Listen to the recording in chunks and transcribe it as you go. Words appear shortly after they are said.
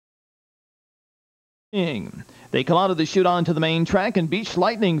They come out of the chute onto the main track, and Beach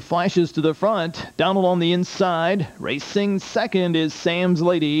Lightning flashes to the front. Down along the inside, racing second is Sam's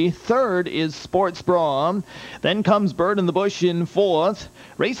Lady. Third is Sports Bra. Then comes Bird in the Bush in fourth.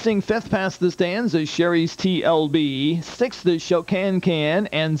 Racing fifth past the stands is Sherry's TLB. Sixth is Shokan Can.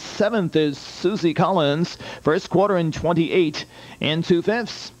 And seventh is Susie Collins. First quarter in 28 and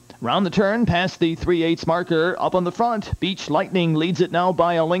 2/5. Round the turn, past the 3/8 marker, up on the front. Beach Lightning leads it now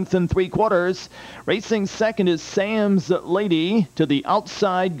by a length and 3/4. Racing second is Sam's Lady. To the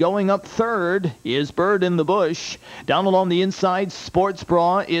outside, going up third, is Bird in the Bush. Down along the inside, Sports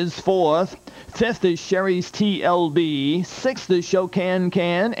Bra is fourth. Fifth is Sherry's TLB. Sixth is Shokan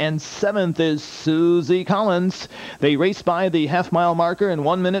Can. And seventh is Susie Collins. They race by the half-mile marker in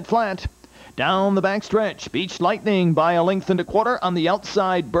 1 minute flat. Down the backstretch, Beach Lightning by a length and a quarter. On the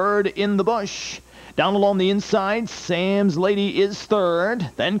outside, Bird in the Bush. Down along the inside, Sam's Lady is third.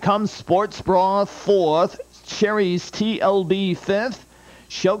 Then comes Sports Bra fourth. Sherry's TLB fifth.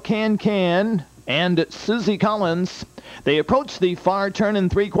 Shokan Can and Susie Collins. They approach the far turn in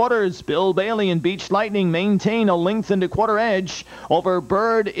 3/4. Bill Bailey and Beach Lightning maintain a length and a quarter edge over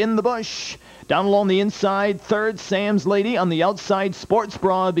Bird in the Bush. Down along the inside, third, Sam's Lady. On the outside, Sports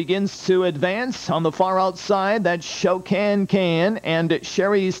Bra begins to advance. On the far outside, that's Shokan Can and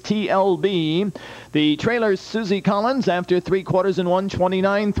Sherry's TLB. The trailer, Susie Collins, after 3/4 in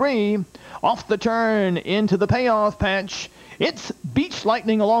 1:29.3. Off the turn into the payoff patch. It's Beach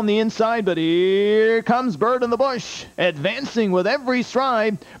Lightning along the inside, but here comes Bird in the Bush, advancing with every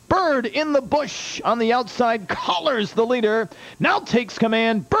stride. Bird in the Bush on the outside collars the leader. Now takes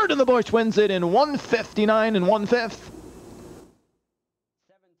command. Bird in the Bush wins it in 1:59 and 1/5.